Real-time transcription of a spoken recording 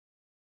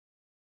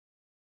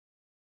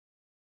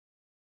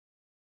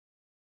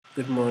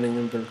Good morning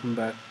and welcome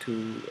back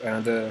to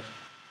another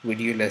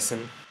video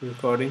lesson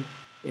recording.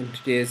 In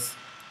today's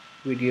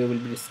video, we'll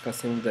be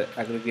discussing the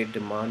aggregate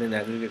demand and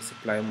aggregate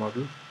supply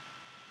model.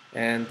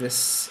 And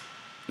this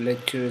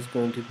lecture is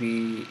going to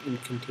be in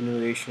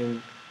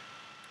continuation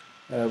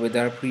with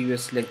our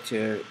previous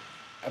lecture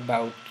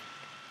about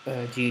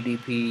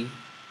GDP,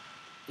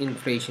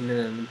 inflation, and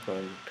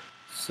unemployment.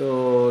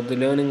 So, the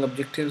learning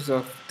objectives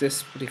of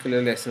this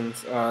particular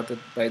lessons are that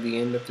by the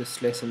end of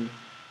this lesson,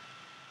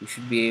 you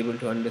should be able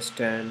to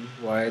understand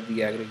why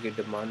the aggregate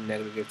demand and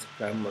aggregate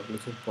supply model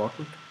is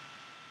important.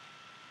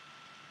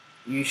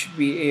 You should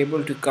be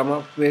able to come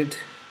up with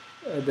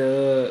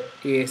the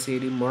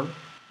ASAD model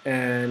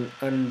and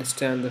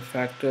understand the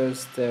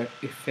factors that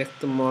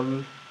affect the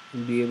model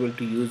and be able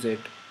to use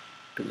it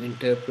to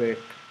interpret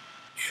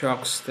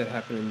shocks that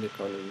happen in the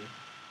economy.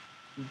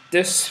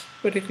 This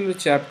particular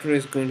chapter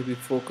is going to be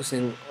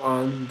focusing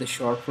on the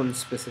short run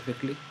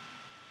specifically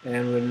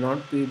and will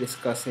not be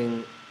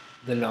discussing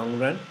the long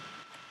run.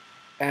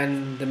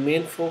 And the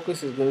main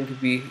focus is going to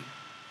be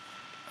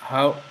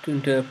how to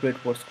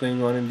interpret what's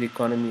going on in the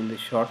economy in the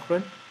short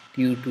run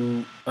due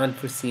to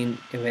unforeseen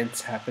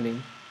events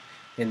happening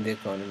in the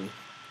economy,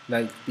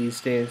 like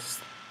these days,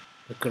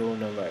 the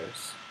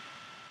coronavirus.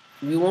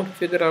 We want to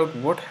figure out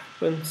what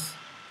happens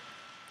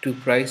to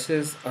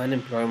prices,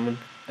 unemployment,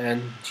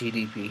 and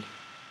GDP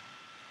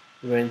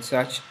when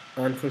such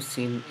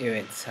unforeseen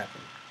events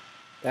happen.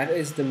 That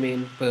is the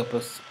main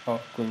purpose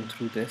of going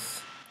through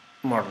this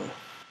model.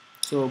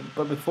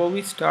 But before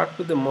we start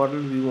with the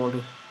model, we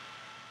want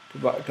to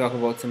talk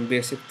about some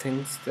basic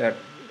things uh,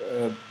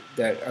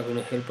 that are going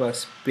to help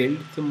us build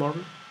the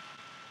model.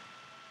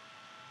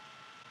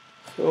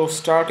 So,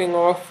 starting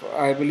off,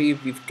 I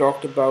believe we've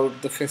talked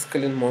about the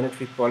fiscal and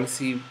monetary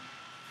policy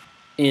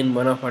in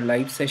one of our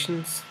live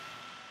sessions.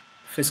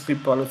 Fiscal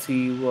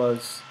policy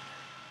was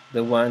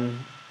the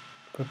one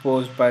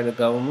proposed by the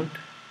government,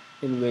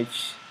 in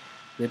which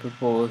they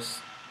propose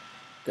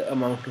the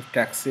amount of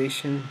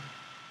taxation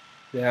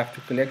they have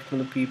to collect from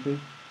the people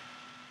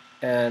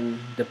and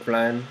the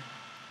plan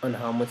on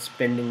how much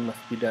spending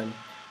must be done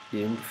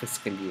during the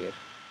fiscal year.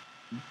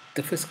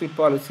 The fiscal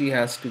policy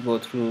has to go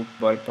through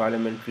a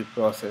parliamentary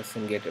process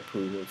and get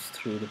approvals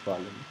through the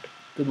parliament.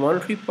 The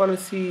monetary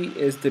policy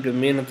is the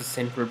domain of the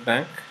central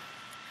bank.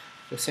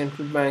 The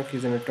central bank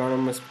is an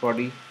autonomous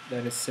body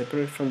that is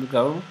separate from the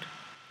government,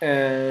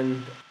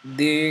 and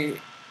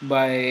they,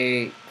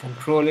 by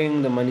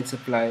controlling the money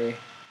supply,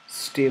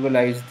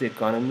 stabilize the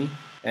economy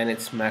and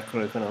its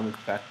macroeconomic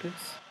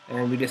factors.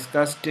 And we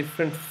discussed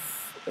different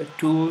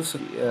tools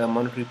of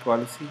monetary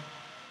policy: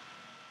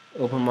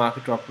 open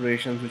market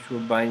operations, which were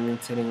buying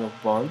and selling of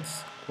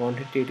bonds;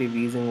 quantitative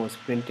easing was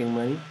printing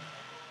money;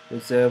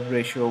 reserve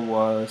ratio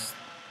was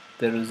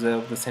the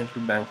reserve the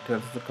central bank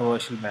tells the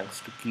commercial banks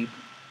to keep;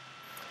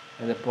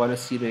 and the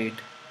policy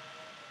rate,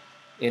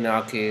 in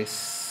our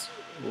case,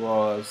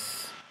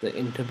 was the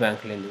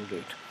interbank lending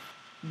rate.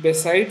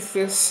 Besides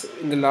this,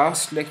 in the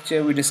last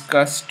lecture, we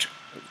discussed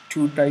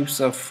two types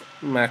of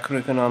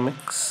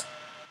macroeconomics: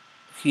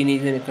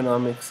 Keynesian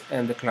economics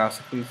and the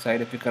classical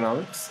side of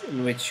economics,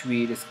 in which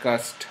we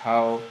discussed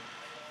how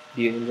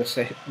during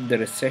the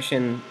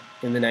recession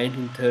in the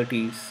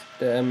 1930s,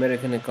 the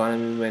American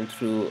economy went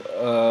through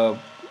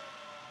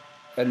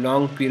a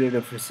long period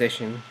of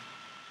recession,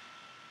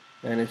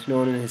 and it's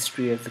known in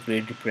history as the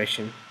Great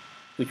Depression,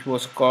 which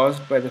was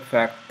caused by the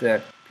fact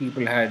that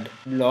people had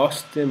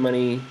lost their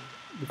money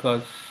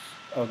because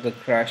of the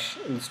crash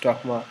in the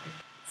stock market.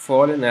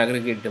 Fall in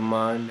aggregate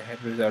demand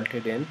had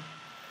resulted in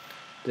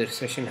the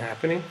recession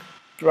happening.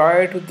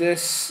 Prior to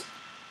this,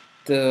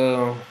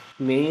 the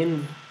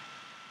main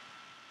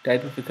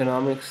type of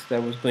economics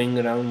that was going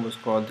around was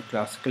called the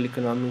classical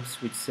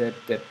economics, which said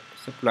that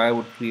supply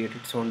would create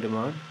its own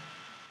demand,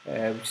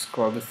 which is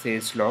called the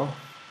Say's law,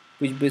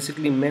 which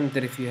basically meant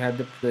that if you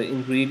had the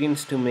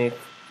ingredients to make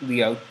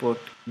the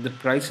output, the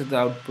price of the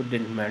output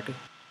didn't matter.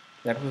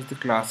 That was the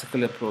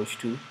classical approach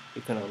to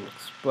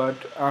economics. But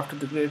after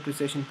the Great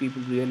Recession,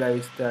 people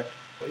realized that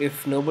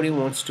if nobody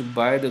wants to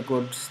buy the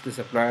goods, the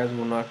suppliers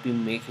will not be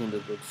making the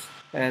goods.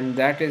 And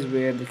that is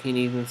where the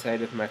Keynesian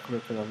side of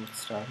macroeconomics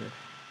started.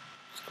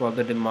 It's called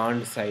the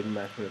demand side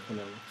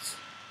macroeconomics.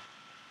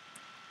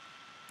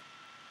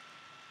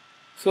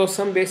 So,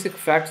 some basic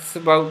facts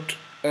about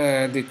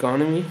the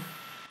economy.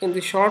 In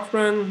the short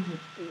run,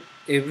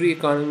 every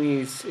economy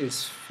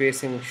is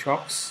facing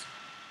shocks,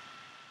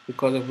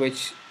 because of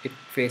which it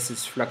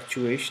faces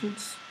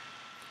fluctuations.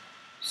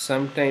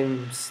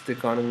 Sometimes the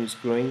economy is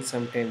growing,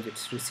 sometimes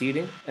it's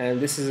receding, and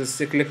this is a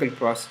cyclical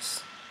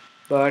process.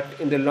 But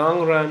in the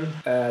long run,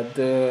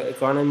 the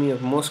economy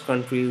of most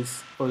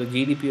countries, or the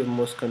GDP of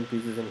most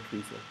countries, is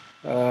increasing.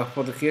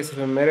 For the case of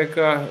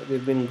America,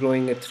 they've been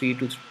growing at 3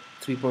 to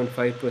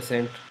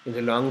 3.5% in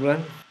the long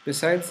run.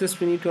 Besides this,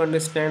 we need to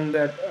understand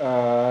that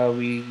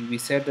we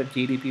said that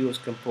GDP was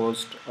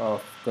composed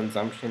of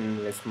consumption,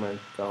 investment,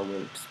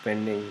 government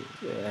spending,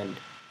 and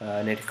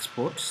net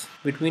exports.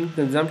 Between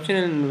consumption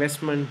and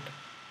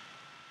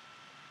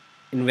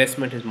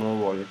investment is more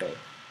volatile.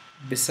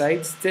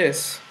 Besides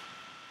this,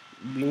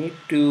 We need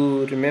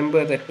to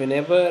remember that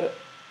whenever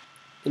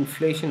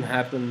inflation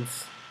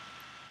happens,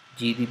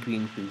 GDP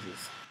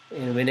increases.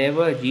 And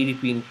whenever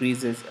GDP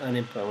increases,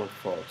 unemployment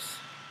falls.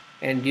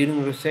 And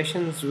during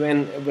recessions,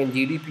 when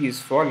GDP is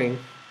falling,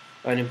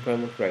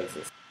 unemployment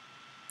rises.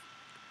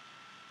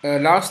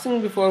 Last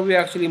thing before we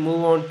actually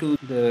move on to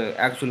the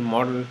actual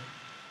model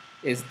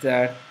is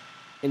that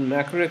in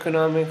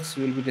macroeconomics,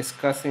 we'll be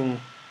discussing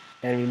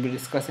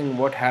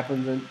what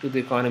happens to the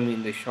economy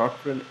in the short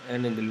run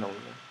and in the long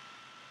run.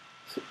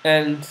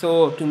 And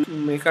so, to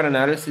make our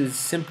analysis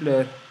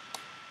simpler,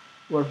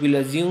 what we'll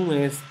assume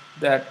is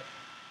that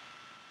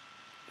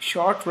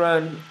short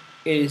run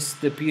is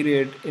the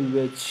period in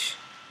which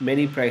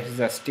many prices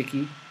are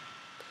sticky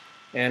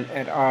and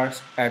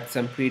at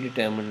some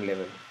predetermined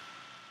level.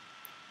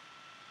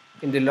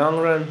 In the long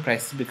run,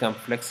 prices become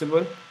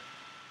flexible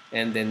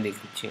and then they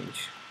can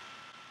change.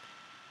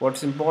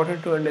 What's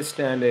important to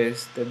understand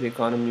is that the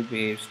economy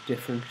behaves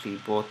differently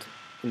both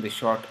in the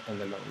short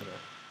and the long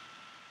run.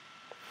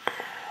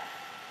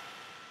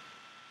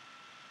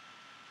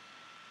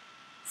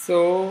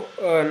 So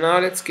now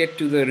let's get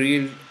to the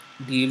real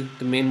deal,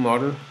 the main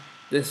model.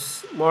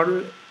 This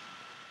model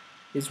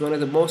is one of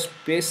the most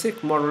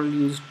basic models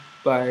used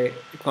by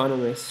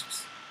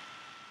economists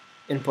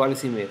and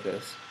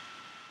policymakers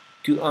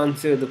to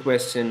answer the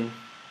question,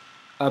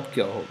 अब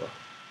क्या होगा?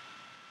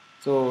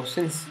 So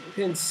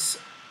since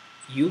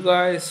you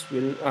guys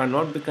are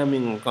not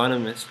becoming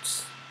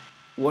economists,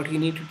 what you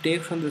need to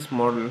take from this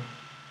model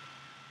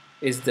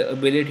is the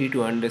ability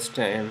to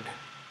understand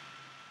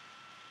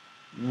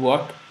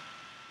what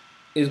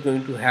is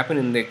going to happen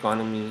in the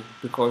economy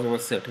because of a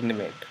certain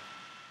event.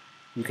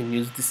 You can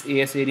use this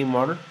ASAD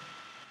model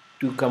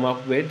to come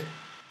up with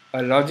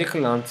a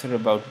logical answer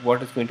about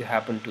what is going to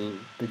happen to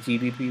the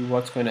GDP,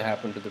 what's going to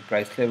happen to the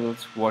price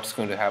levels, what's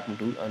going to happen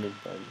to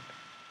unemployment.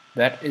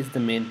 That is the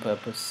main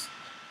purpose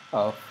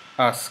of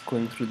us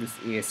going through this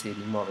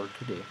ASAD model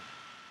today.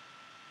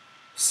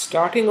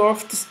 Starting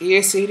off, this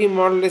ASAD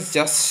model is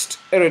just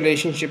a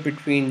relationship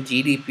between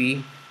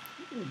GDP,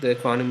 the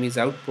economy's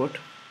output,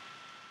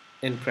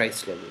 and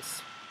price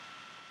levels,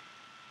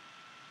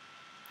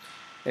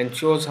 and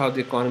shows how the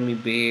economy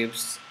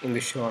behaves in the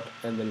short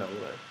and the long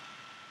run.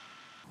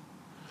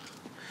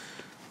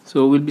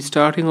 So we'll be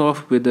starting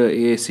off with the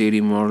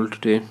ASAD model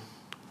today,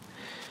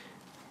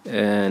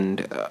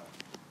 and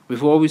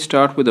before we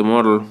start with the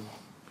model,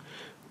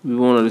 we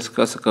want to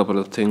discuss a couple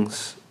of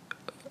things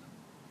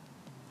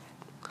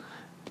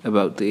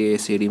about the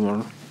ASAD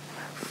model.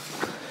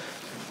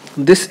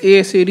 This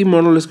ASAD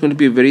model is going to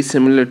be very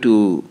similar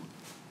to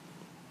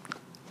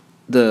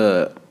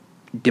the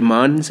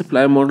demand and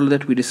supply model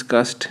that we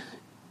discussed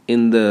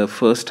in the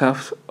first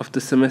half of the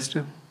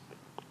semester.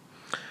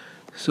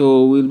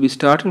 So we'll be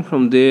starting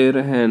from there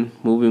and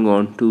moving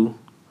on to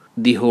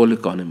the whole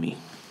economy.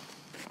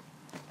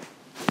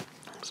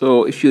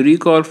 So if you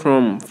recall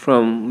from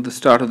the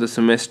start of the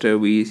semester,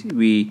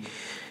 we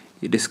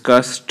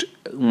discussed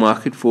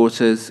market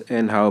forces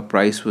and how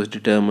price was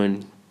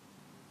determined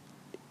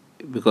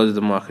because of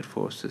the market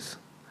forces.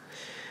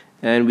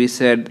 And we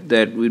said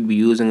that we'd be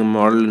using a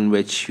model in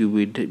which you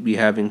would be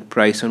having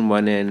price on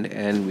one end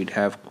and we'd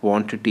have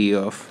quantity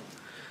of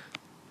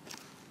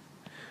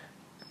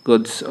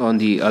goods on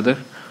the other,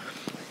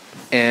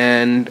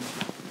 and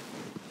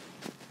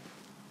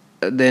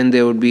then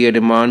there would be a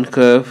demand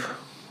curve,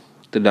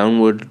 the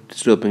downward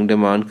sloping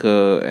demand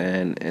curve,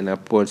 and an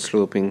upward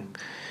sloping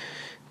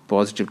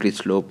positively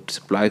sloped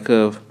supply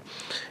curve.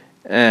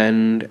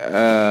 And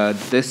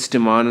this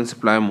demand and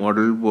supply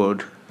model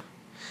would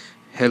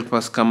help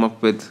us come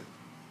up with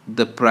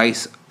the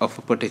price of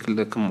a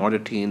particular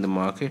commodity in the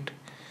market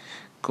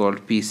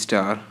called P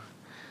star,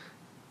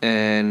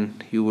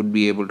 and you would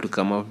be able to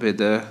come up with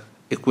a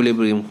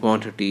equilibrium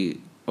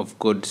quantity of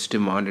goods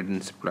demanded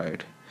and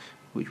supplied,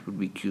 which would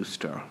be Q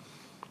star.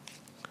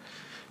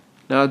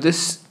 Now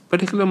this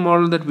particular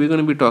model that we're going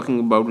to be talking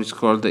about, which is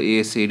called the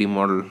ASAD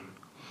model,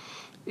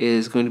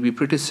 is going to be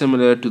pretty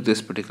similar to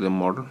this particular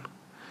model,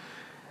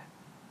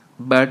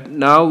 but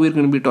now we're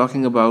going to be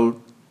talking about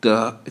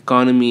the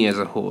economy as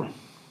a whole.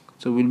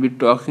 So we'll be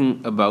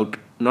talking about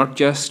not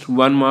just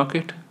one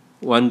market,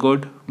 one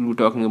good, we'll be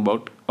talking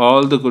about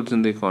all the goods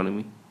in the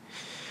economy,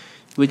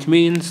 which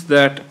means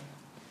that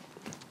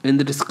in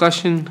the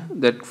discussion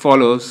that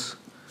follows,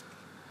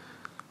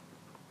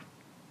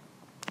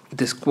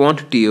 this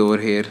quantity over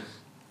here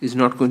is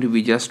not going to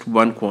be just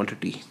one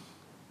quantity.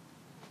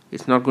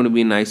 It's not going to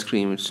be an ice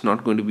cream, it's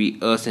not going to be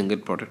a single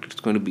product,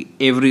 it's going to be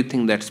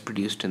everything that's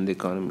produced in the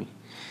economy.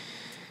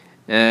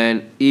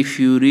 And if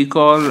you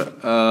recall,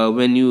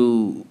 when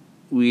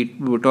we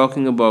were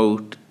talking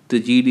about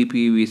the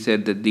GDP, we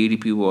said that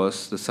GDP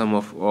was the sum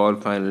of all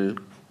final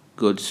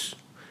goods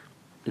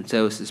and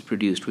services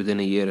produced within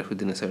a year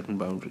within a certain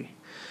boundary.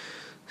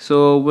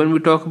 So when we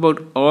talk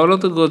about all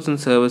of the goods and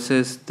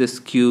services, this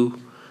Q,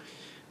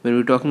 when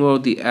we're talking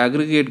about the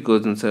aggregate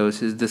goods and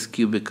services, this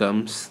Q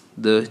becomes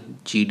the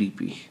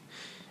GDP.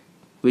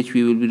 which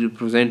we will be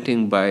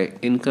representing by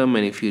income.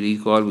 And if you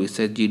recall, we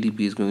said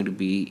GDP is going to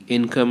be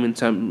income in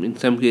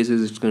some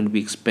cases, it's going to be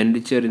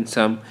expenditure in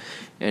some,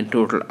 and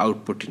total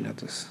output in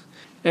others.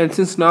 And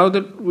since now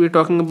that we're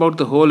talking about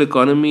the whole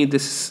economy,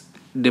 this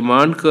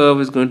demand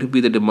curve is going to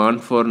be the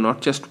demand for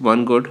not just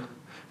one good,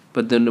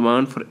 but the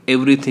demand for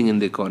everything in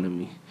the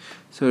economy.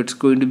 So it's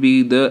going to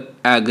be the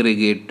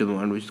aggregate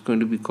demand, which is going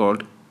to be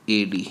called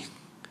AD.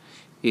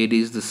 AD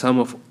is the sum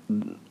of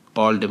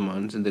all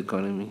demands in the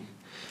economy.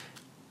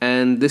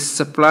 And this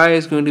supply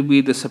is going to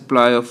be the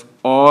supply of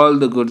all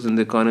the goods in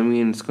the economy,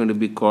 and it's going to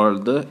be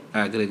called the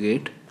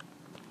aggregate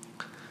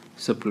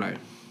supply.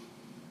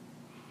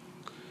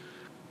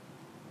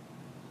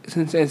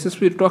 Since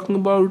we're talking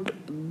about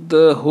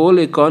the whole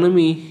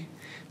economy,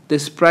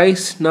 this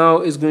price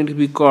now is going to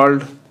be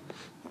called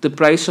the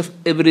price of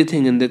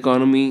everything in the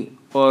economy,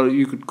 or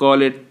you could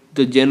call it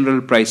the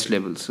general price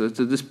levels. So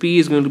this P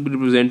is going to be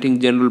representing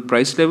general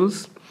price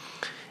levels,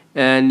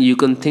 and you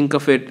can think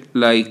of it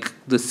like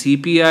the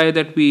CPI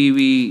that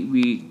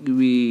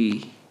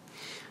we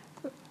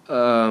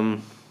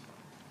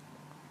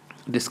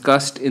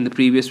discussed in the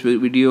previous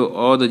video,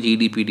 or the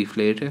GDP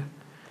deflator.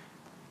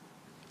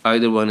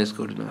 Either one is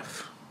good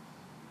enough.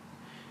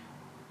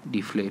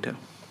 Deflator.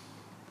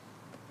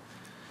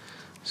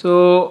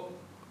 So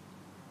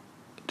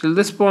till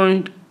this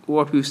point,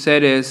 what we've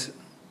said is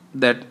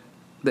that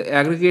the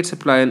aggregate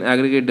supply and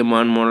aggregate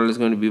demand model is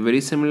going to be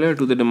very similar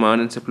to the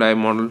demand and supply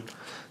model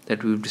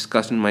that we've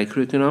discussed in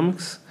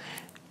microeconomics,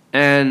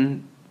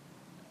 and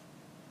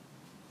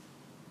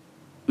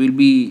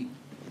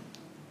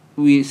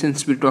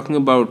since we're talking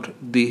about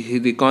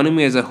the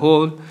economy as a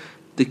whole,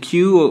 the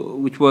Q,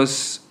 which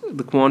was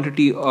the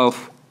quantity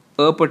of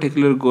a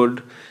particular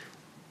good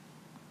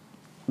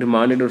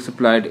demanded or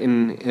supplied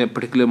in a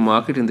particular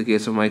market, in the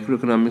case of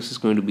microeconomics, is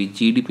going to be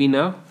GDP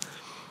now,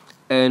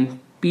 and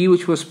P,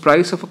 which was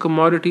price of a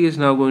commodity, is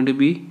now going to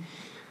be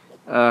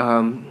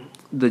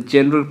the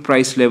general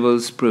price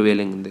levels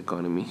prevailing in the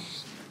economy.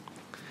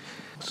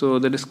 So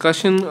the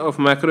discussion of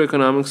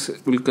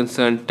macroeconomics will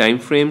concern time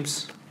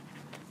frames.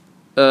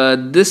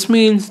 This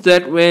means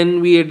that when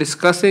we are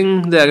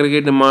discussing the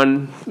aggregate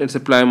demand and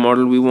supply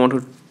model, we want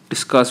to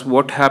discuss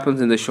what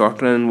happens in the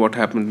short run and what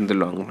happens in the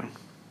long run.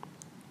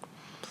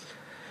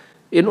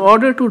 In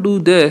order to do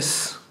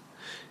this,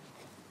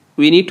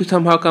 we need to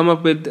somehow come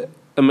up with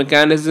a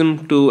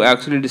mechanism to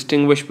actually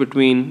distinguish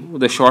between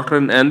the short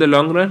run and the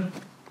long run.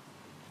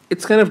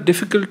 It's kind of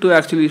difficult to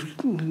actually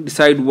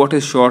decide what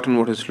is short and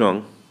what is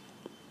long.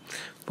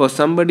 For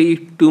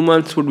somebody, 2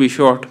 months would be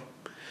short,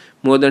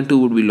 more than 2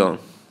 would be long.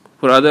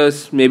 For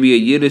others, maybe a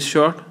year is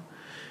short,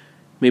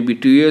 maybe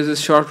 2 years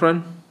is short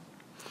run.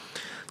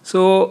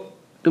 So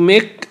to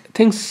make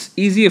things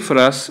easier for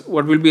us,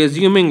 what we'll be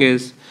assuming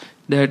is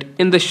that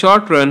in the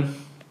short run,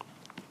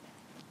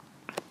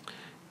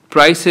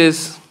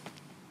 prices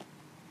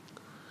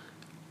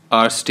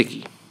are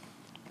sticky.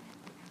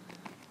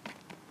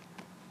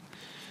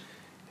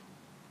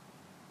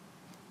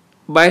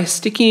 By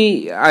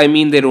sticky, I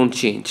mean they don't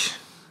change.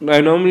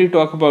 I normally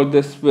talk about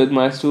this with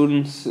my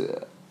students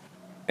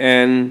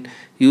and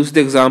use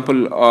the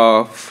example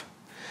of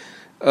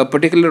a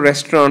particular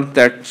restaurant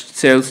that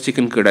sells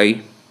chicken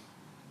kadai.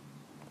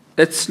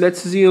 Let's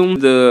assume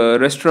the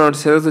restaurant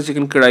sells the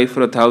chicken kadai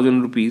for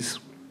 1,000 rupees,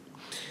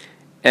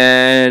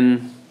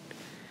 and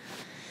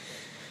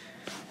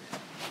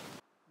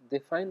they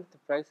find that the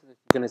price of the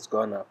chicken has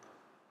gone up.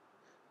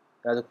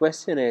 Now the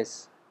question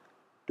is,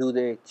 do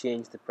they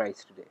change the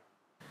price today?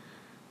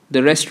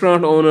 The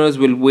restaurant owners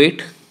will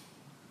wait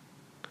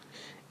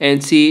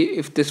and see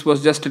if this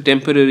was just a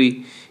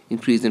temporary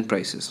increase in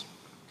prices.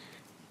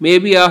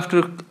 Maybe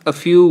after a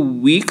few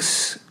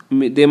weeks,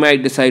 they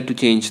might decide to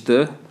change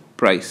the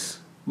price.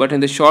 But in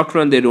the short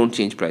run, they don't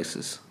change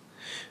prices.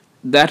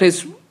 That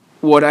is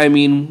what I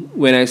mean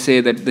when I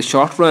say that the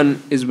short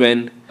run is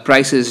when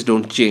prices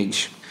don't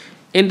change.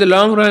 In the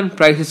long run,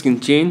 prices can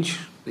change.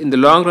 In the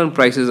long run,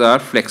 prices are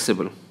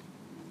flexible.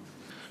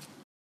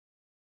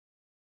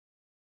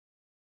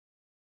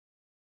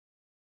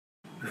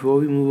 Before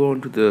we move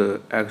on to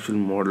the actual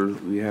model,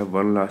 we have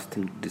one last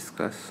thing to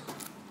discuss.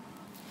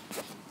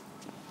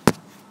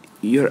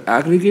 Your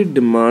aggregate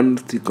demand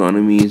of the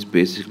economy is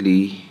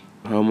basically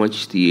how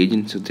much the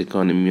agents of the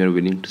economy are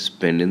willing to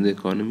spend in the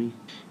economy.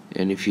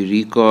 And if you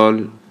recall,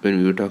 when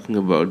we were talking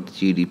about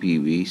GDP,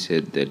 we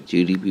said that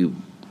GDP,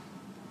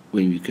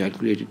 when we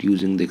calculate it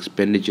using the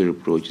expenditure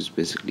approach, is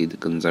basically the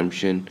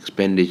consumption,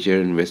 expenditure,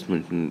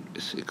 investment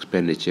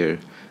expenditure,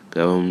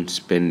 government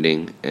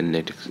spending, and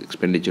net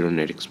expenditure on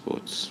net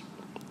exports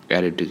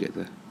added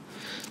together.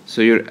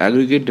 So your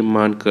aggregate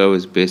demand curve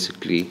is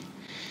basically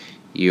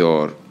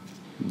your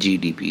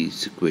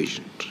GDP's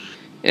equation.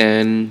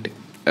 And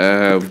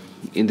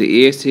in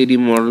the ASAD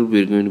model,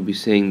 we're going to be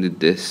saying that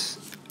this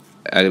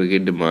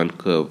aggregate demand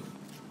curve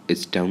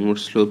is downward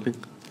sloping.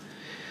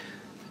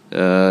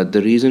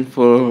 The reason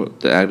for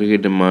the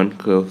aggregate demand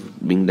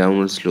curve being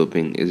downward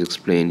sloping is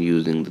explained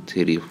using the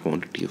theory of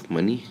quantity of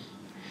money.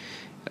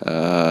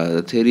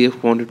 The theory of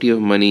quantity of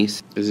money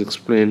is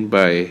explained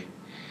by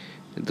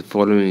the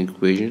following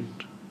equation: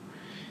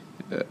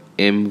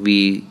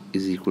 MV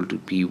is equal to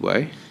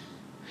PY,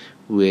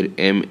 where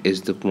M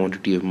is the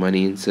quantity of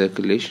money in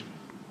circulation,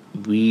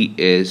 V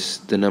is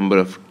the number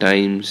of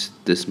times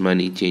this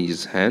money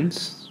changes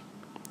hands,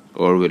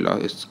 or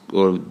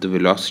the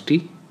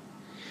velocity.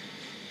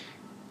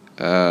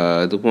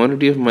 The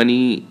quantity of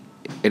money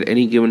at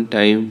any given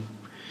time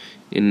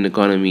in an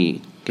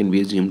economy can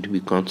be assumed to be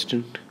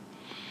constant.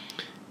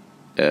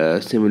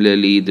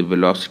 Similarly, the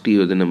velocity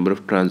or the number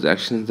of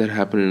transactions that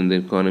happen in the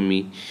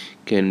economy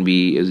can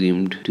be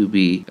assumed to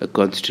be a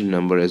constant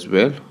number as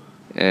well.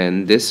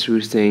 And this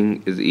we're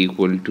saying is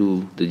equal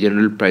to the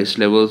general price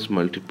levels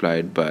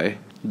multiplied by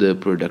the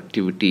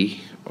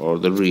productivity or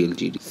the real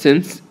GDP.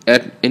 Since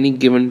at any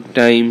given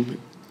time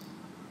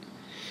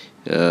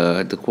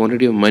the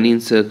quantity of money in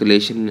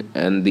circulation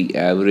and the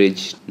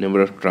average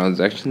number of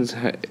transactions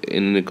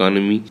in an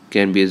economy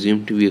can be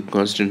assumed to be a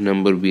constant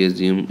number, we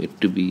assume it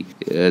to be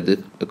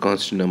a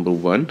constant number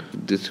 1.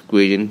 This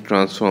equation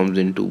transforms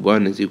into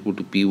 1 is equal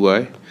to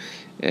Py,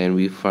 and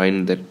we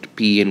find that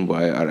P and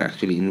Y are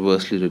actually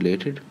inversely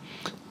related.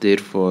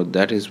 Therefore,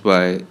 that is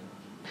why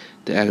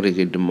the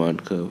aggregate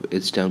demand curve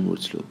is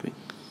downward sloping.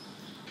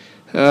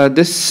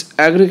 This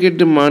aggregate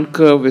demand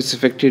curve is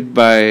affected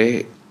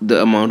by the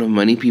amount of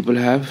money people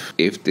have.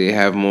 If they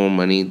have more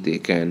money, they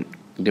can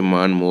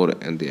demand more,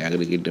 and the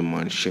aggregate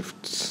demand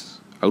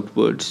shifts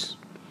outwards.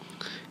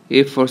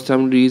 If for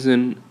some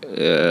reason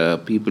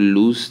people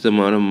lose the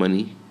amount of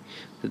money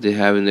that they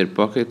have in their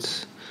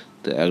pockets,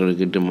 the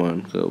aggregate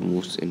demand curve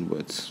moves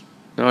inwards.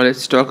 Now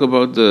let's talk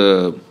about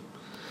the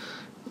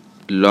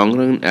long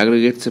run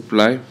aggregate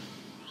supply.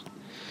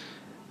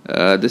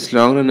 This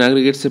long run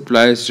aggregate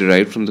supply is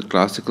derived from the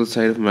classical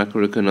side of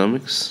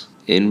macroeconomics,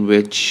 in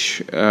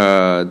which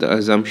the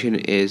assumption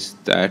is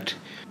that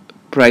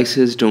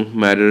prices don't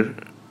matter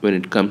when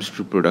it comes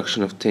to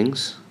production of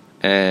things,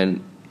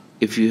 and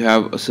if you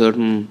have a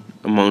certain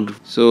amount of,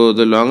 so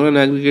the long run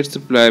aggregate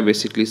supply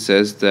basically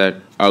says that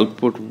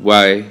output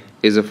Y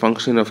is a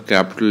function of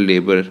capital,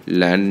 labor,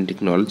 land, and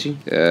technology.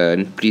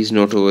 And please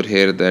note over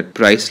here that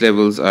price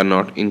levels are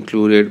not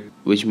included,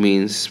 which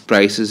means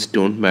prices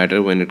don't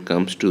matter when it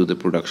comes to the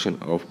production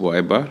of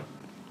Y bar.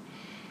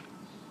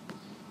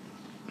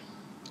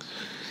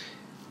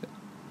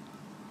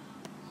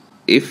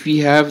 If we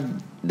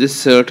have this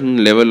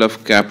certain level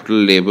of capital,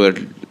 labor,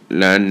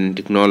 land, and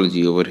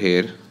technology over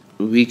here,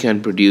 we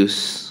can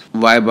produce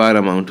Y bar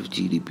amount of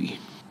GDP.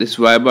 This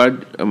Y bar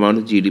amount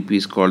of GDP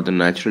is called the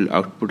natural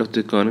output of the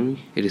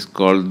economy. It is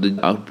called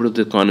the output of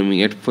the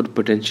economy at full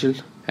potential.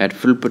 At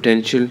full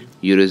potential,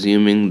 you're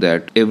assuming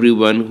that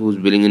everyone who's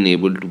willing and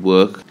able to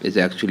work is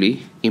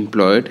actually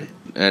employed,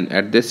 and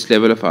at this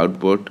level of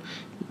output,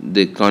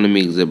 the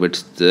economy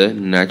exhibits the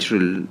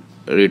natural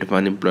rate of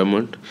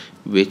unemployment,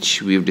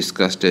 which we've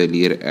discussed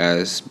earlier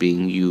as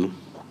being U.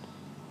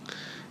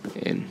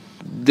 And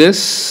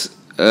this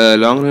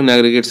long run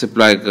aggregate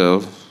supply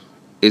curve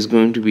is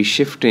going to be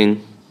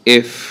shifting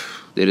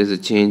if there is a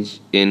change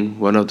in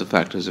one of the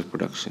factors of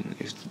production.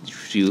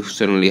 If you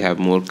suddenly have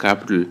more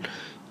capital,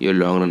 your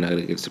long run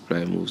aggregate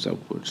supply moves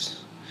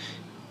upwards.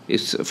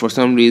 If for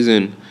some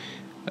reason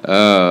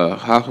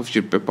half of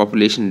your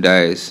population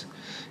dies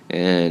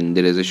and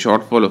there is a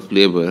shortfall of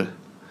labor,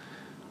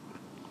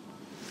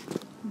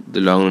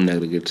 the long run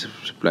aggregate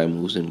supply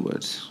moves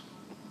inwards.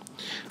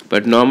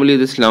 But normally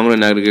this long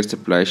run aggregate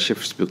supply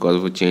shifts because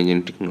of a change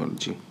in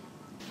technology.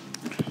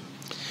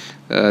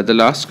 The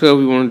last curve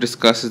we want to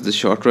discuss is the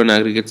short run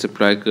aggregate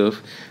supply curve,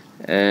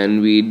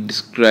 and we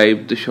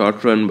describe the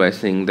short run by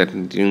saying that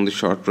during the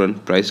short run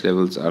price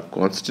levels are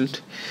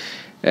constant,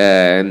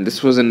 and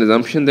this was an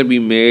assumption that we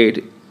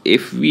made.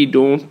 If we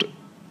don't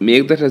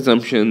make that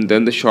assumption,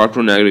 then the short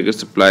run aggregate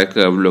supply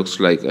curve looks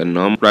like a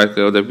normal supply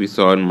curve that we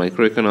saw in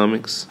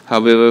microeconomics.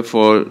 However,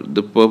 for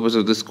the purpose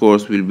of this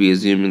course, we'll be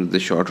assuming that the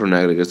short run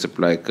aggregate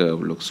supply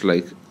curve looks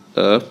like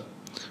a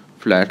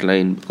flat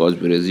line, because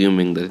we're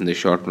assuming that in the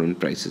short run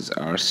prices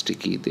are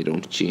sticky, they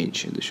don't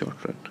change in the short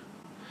run.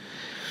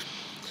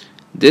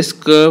 This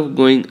curve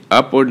going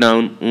up or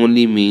down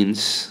only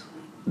means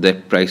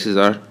that prices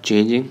are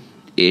changing.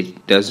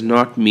 It does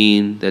not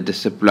mean that the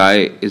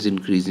supply is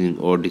increasing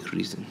or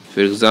decreasing.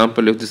 For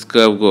example, if this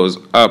curve goes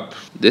up,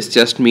 this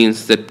just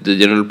means that the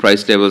general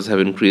price levels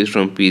have increased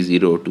from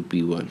P0 to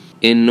P1.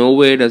 In no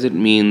way does it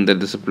mean that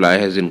the supply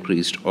has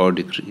increased or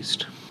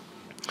decreased.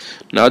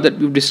 Now that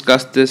we've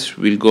discussed this,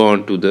 we'll go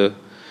on to the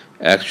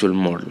actual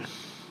model.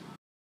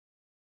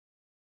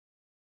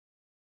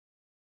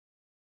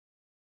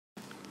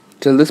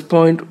 Till this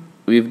point,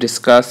 we've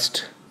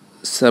discussed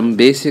some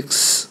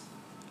basics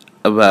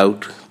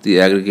about the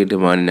aggregate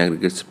demand and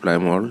aggregate supply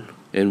model,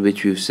 in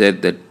which we've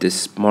said that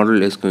this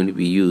model is going to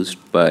be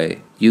used by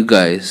you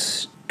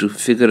guys to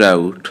figure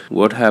out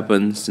what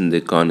happens in the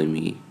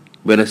economy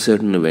when a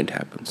certain event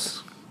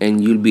happens.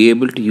 And you'll be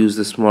able to use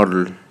this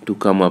model to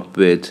come up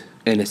with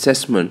an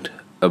assessment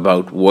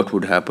about what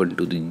would happen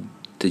to the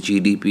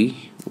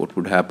GDP, what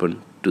would happen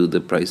to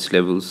the price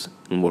levels,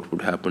 and what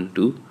would happen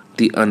to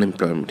the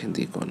unemployment in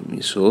the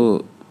economy.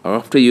 So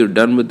After you're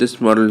done with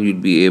this model,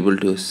 you'd be able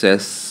to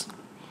assess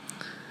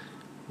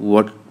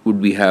what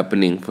would be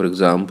happening, for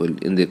example,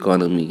 in the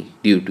economy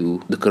due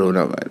to the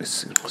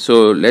coronavirus.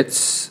 So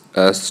let's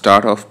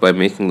start off by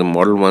making the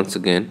model once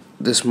again.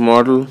 This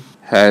model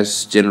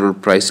has general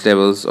price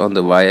levels on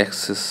the y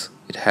axis,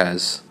 it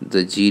has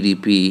the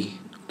GDP,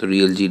 the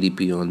real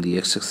GDP on the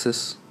x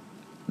axis.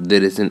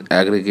 There is an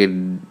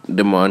aggregate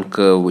demand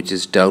curve which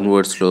is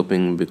downward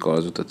sloping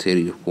because of the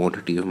theory of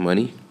quantity of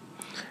money,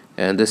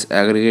 and this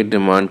aggregate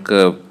demand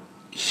curve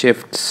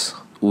shifts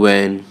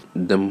when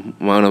the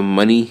amount of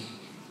money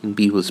in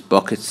people's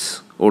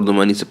pockets or the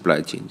money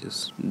supply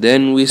changes.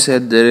 Then we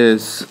said there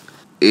is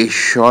a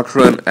short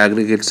run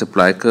aggregate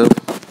supply curve,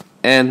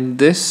 and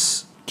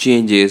this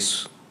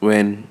changes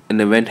when an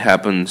event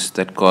happens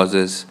that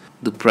causes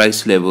the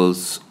price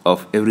levels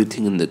of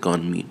everything in the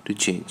economy to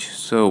change.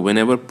 So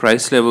whenever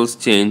price levels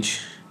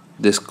change,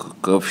 this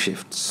curve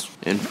shifts.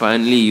 And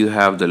finally, you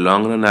have the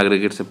long run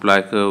aggregate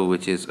supply curve,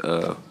 which is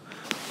a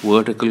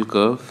vertical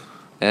curve,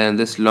 and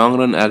this long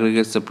run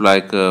aggregate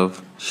supply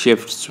curve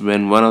shifts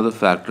when one of the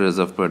factors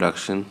of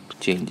production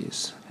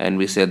changes. And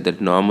we said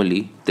that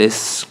normally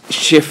this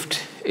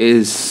shift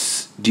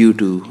is due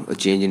to a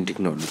change in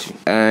technology.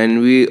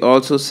 And we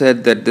also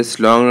said that this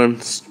long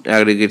run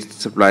aggregate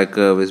supply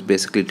curve is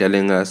basically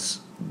telling us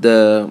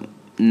the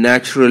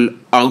natural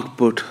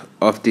output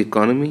of the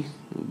economy,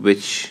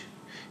 which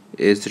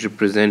is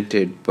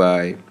represented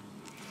by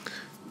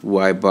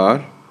y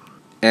bar,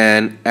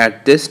 and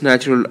at this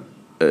natural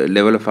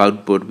level of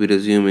output, we're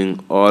assuming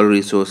all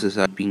resources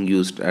are being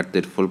used at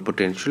their full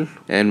potential,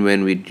 and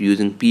when we're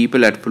using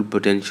people at full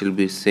potential,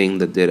 we're saying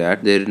that they're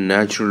at their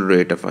natural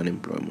rate of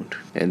unemployment,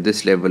 and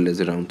this level is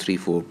around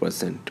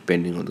 3-4%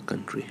 depending on the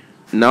country.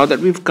 Now that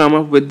we've come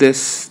up with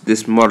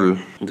this model,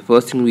 the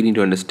first thing we need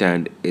to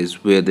understand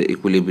is where the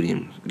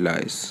equilibrium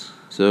lies.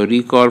 So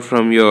recall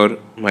from your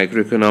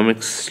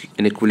microeconomics,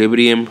 an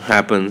equilibrium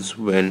happens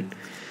when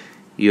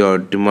your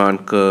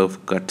demand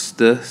curve cuts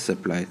the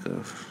supply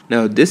curve.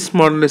 Now this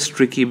model is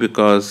tricky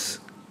because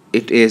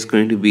it is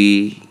going to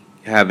be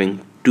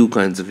having two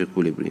kinds of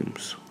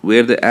equilibriums.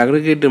 Where the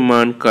aggregate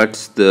demand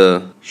cuts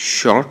the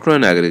short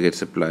run aggregate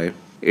supply,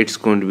 it's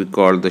going to be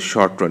called the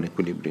short run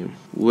equilibrium.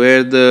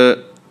 Where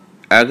the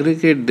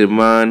aggregate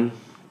demand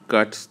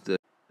cuts the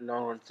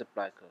long run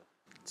supply curve,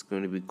 it's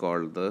going to be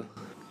called the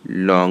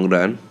long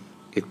run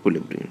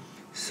equilibrium.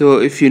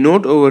 So if you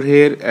note over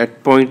here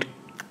at point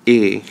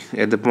A,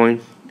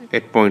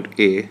 at point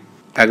A,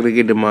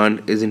 aggregate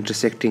demand is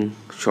intersecting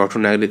short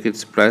run aggregate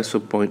supply, so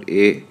point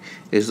A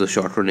is the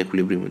short run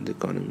equilibrium in the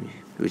economy,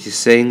 which is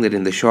saying that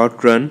in the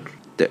short run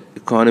the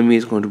economy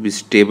is going to be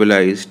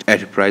stabilized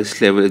at a price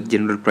level, a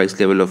general price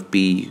level of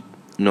P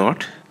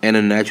naught, and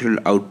a natural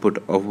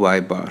output of Y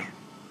bar.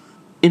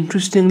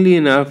 Interestingly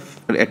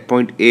enough, at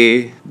point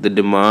A, the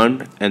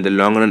demand and the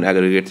long run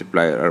aggregate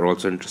supply are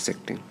also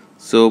intersecting.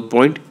 So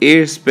point A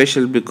is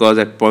special because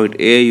at point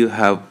A you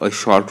have a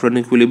short run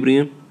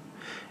equilibrium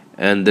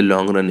and the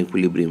long run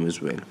equilibrium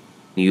as well.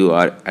 You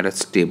are at a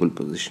stable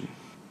position.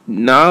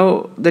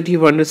 Now that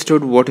you've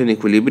understood what an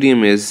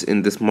equilibrium is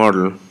in this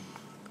model,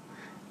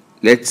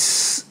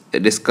 let's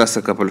discuss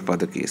a couple of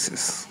other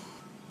cases.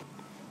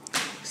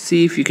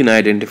 See if you can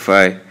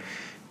identify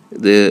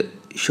the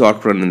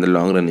short run and the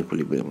long run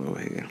equilibrium over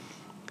here.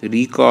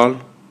 Recall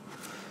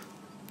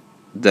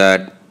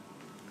that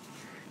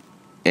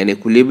an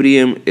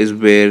equilibrium is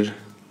where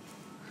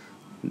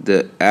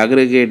the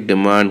aggregate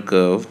demand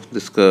curve,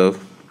 this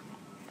curve,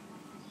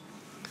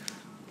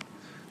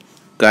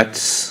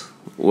 cuts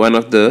one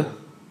of the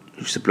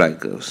supply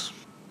curves.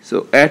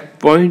 So at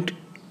point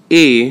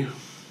A,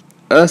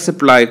 a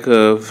supply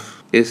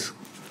curve is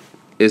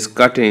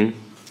cutting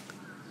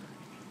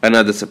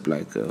another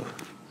supply curve.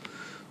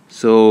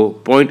 So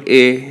point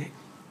A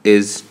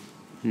is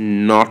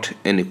not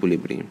an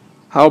equilibrium.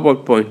 How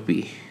about point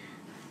B?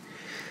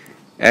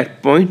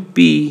 At point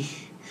B,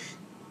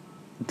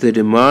 the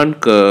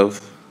demand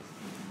curve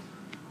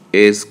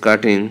is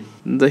cutting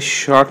the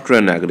short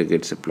run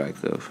aggregate supply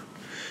curve,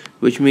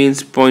 which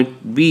means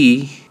point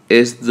B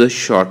is the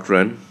short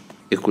run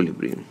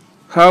equilibrium.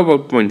 How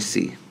about point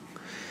C?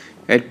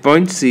 At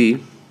point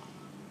C,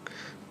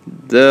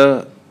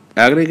 the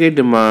aggregate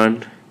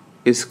demand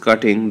is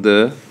cutting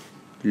the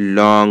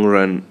long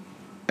run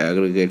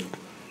aggregate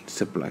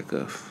supply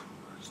curve.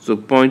 So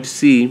point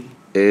C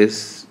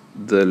is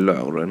the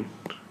long run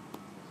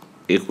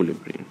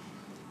equilibrium.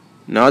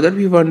 Now that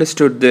we've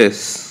understood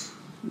this,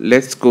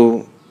 let's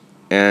go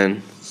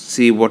and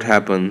see what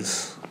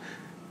happens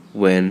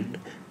when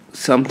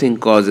something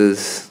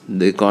causes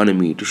the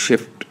economy to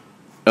shift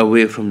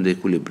away from the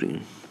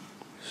equilibrium.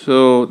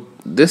 So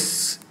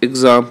this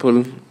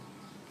example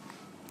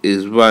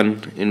is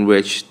one in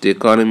which the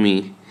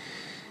economy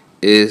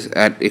is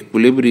at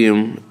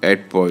equilibrium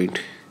at point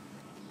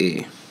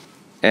A,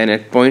 and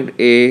at point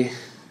A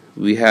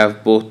we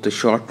have both the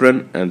short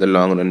run and the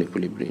long run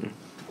equilibrium.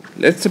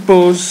 Let's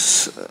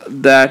suppose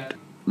that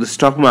the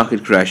stock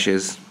market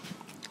crashes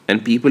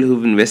and people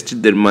who've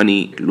invested their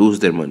money lose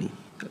their money.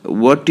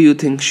 What do you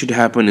think should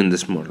happen in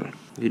this model?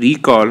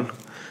 Recall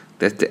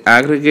that the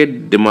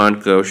aggregate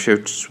demand curve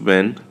shifts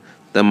when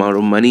the amount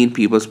of money in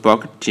people's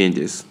pocket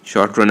changes.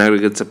 Short run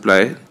aggregate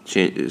supply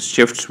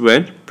shifts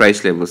when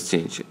price levels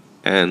change.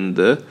 And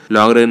the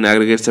long run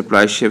aggregate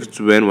supply shifts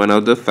when one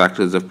of the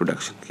factors of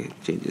production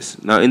changes.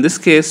 Now, in this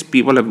case,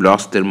 people have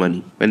lost their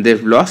money. When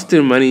they've lost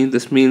their money,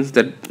 this means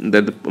that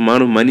the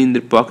amount of money in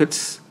their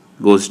pockets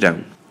goes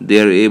down. They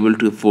are able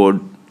to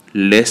afford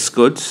less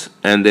goods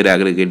and their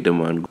aggregate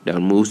demand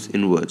down moves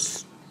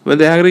inwards. When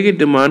the aggregate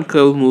demand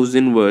curve moves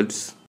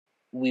inwards,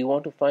 we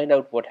want to find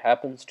out what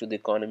happens to the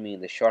economy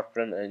in the short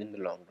run and in the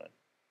long run.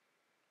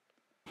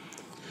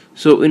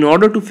 So, in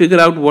order to figure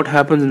out what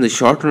happens in the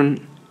short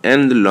run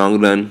and the long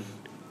run,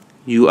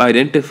 you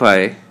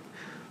identify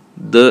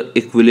the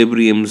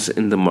equilibriums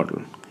in the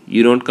model.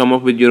 You don't come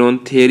up with your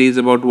own theories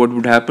about what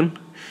would happen.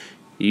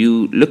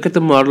 You look at the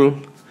model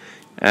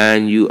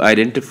and you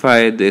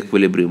identify the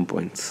equilibrium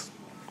points.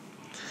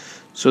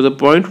 So, the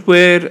point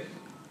where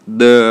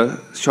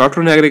the short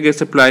run aggregate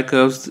supply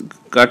curves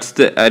cuts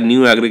the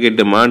new aggregate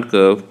demand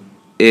curve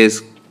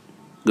is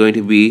going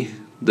to be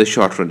the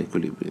short run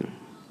equilibrium.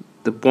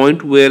 The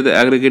point where the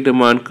aggregate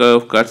demand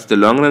curve cuts the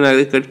long run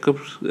aggregate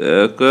curve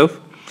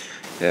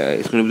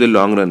is going to be the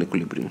long run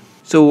equilibrium.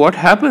 So what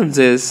happens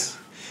is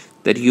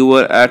that you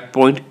were at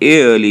point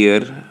A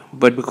earlier,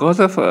 but because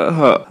of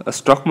a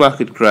stock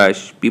market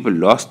crash, people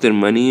lost their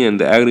money and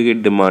the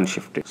aggregate demand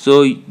shifted.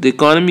 So the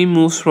economy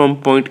moves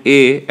from point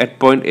A. At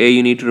point A,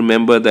 you need to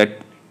remember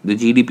that the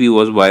GDP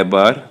was Y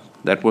bar.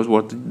 That was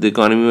what the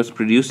economy was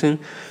producing,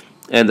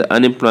 and the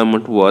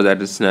unemployment was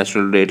at its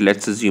natural rate.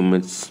 Let's assume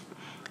it's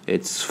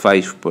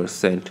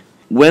 5%.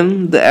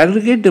 When the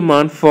aggregate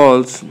demand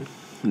falls,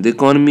 the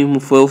economy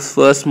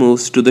first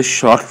moves to the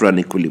short run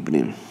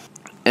equilibrium,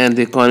 and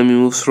the economy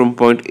moves from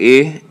point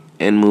A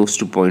and moves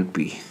to point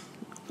B.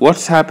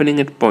 What's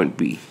happening at point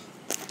B?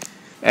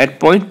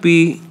 At point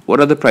B, what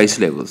are the price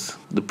levels?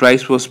 The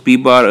price was P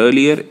bar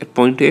earlier at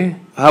point A.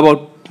 How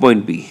about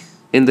point B?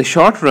 In the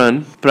short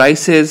run,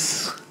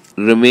 prices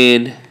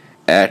remain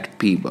at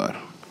P bar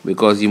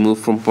because you move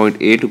from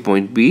point A to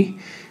point B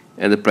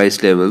and the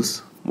price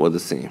levels were the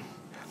same.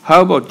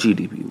 How about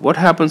GDP? What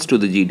happens to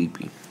the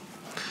GDP?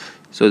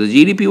 So the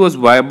GDP was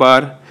Y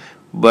bar,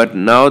 but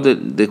now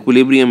the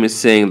equilibrium is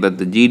saying that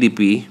the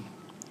GDP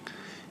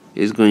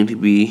is going to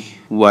be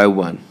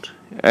Y1.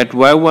 At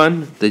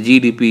Y1, the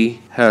GDP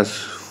has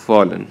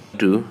fallen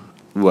to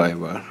Y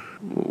bar,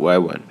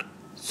 Y1.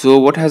 So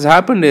what has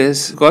happened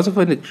is, because of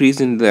an increase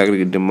in the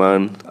aggregate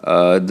demand,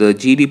 the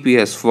GDP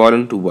has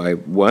fallen to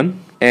Y1.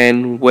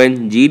 And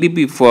when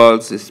GDP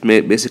falls, it's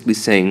basically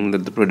saying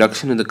that the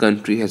production in the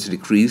country has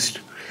decreased.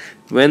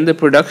 When the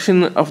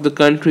production of the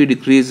country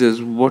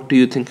decreases, what do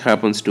you think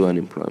happens to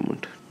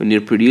unemployment? When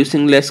you're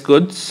producing less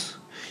goods,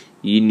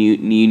 you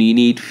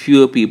need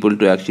fewer people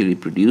to actually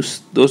produce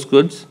those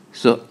goods.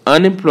 So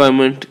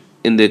unemployment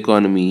in the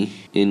economy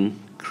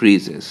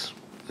increases.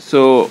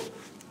 So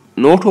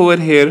note over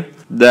here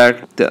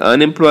that the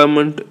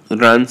unemployment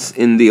runs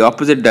in the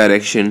opposite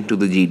direction to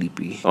the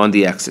GDP on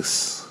the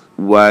axis.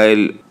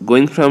 While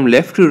going from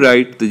left to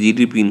right, the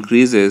GDP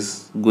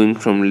increases. Going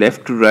from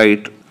left to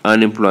right,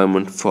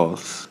 unemployment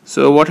falls.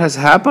 So what has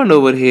happened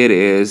over here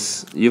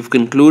is you've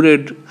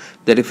concluded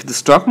that if the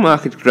stock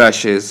market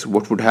crashes,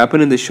 what would happen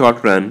in the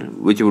short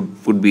run, which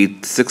would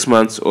be 6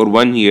 months or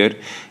 1 year,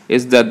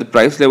 is that the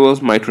price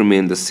levels might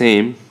remain the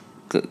same,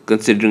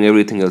 considering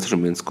everything else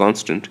remains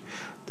constant.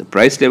 The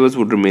price levels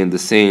would remain the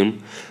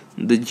same,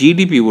 the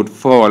GDP would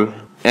fall,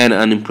 and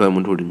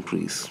unemployment would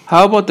increase.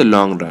 How about the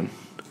long run?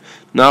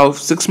 Now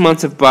 6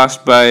 months have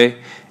passed by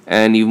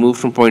and you move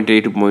from point A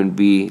to point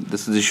B.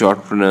 This is the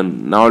short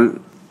run. Now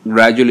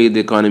gradually the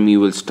economy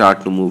will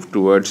start to move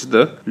towards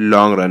the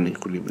long run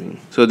equilibrium.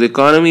 So the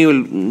economy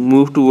will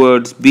move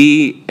towards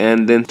B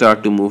and then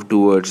start to move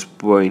towards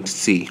point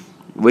C,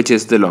 which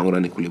is the long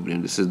run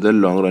equilibrium. This is the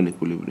long run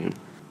equilibrium.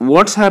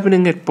 What's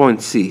happening at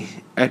point C?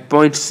 At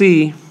point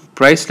C,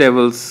 price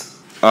levels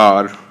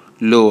are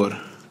lower.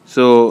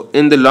 So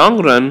in the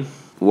long run,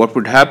 what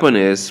would happen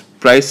is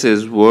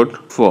prices would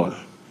fall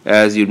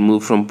as you'd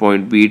move from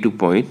point B to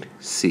point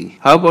C.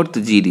 How about the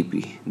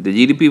GDP? The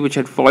GDP, which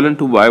had fallen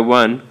to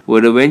Y1,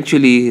 would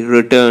eventually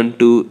return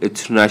to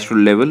its natural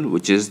level,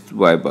 which is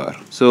Y bar.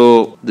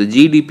 So the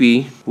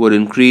GDP would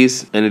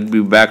increase and it'd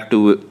be back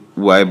to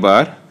Y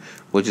bar,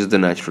 which is the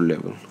natural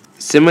level.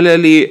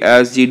 Similarly,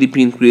 as GDP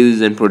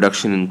increases and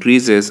production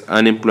increases,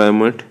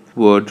 unemployment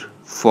would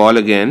fall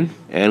again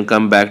and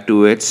come back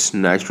to its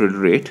natural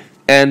rate.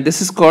 And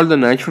this is called the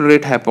natural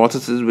rate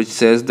hypothesis, which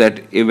says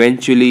that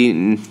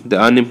eventually the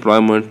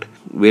unemployment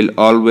will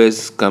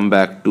always come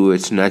back to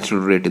its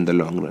natural rate in the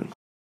long run.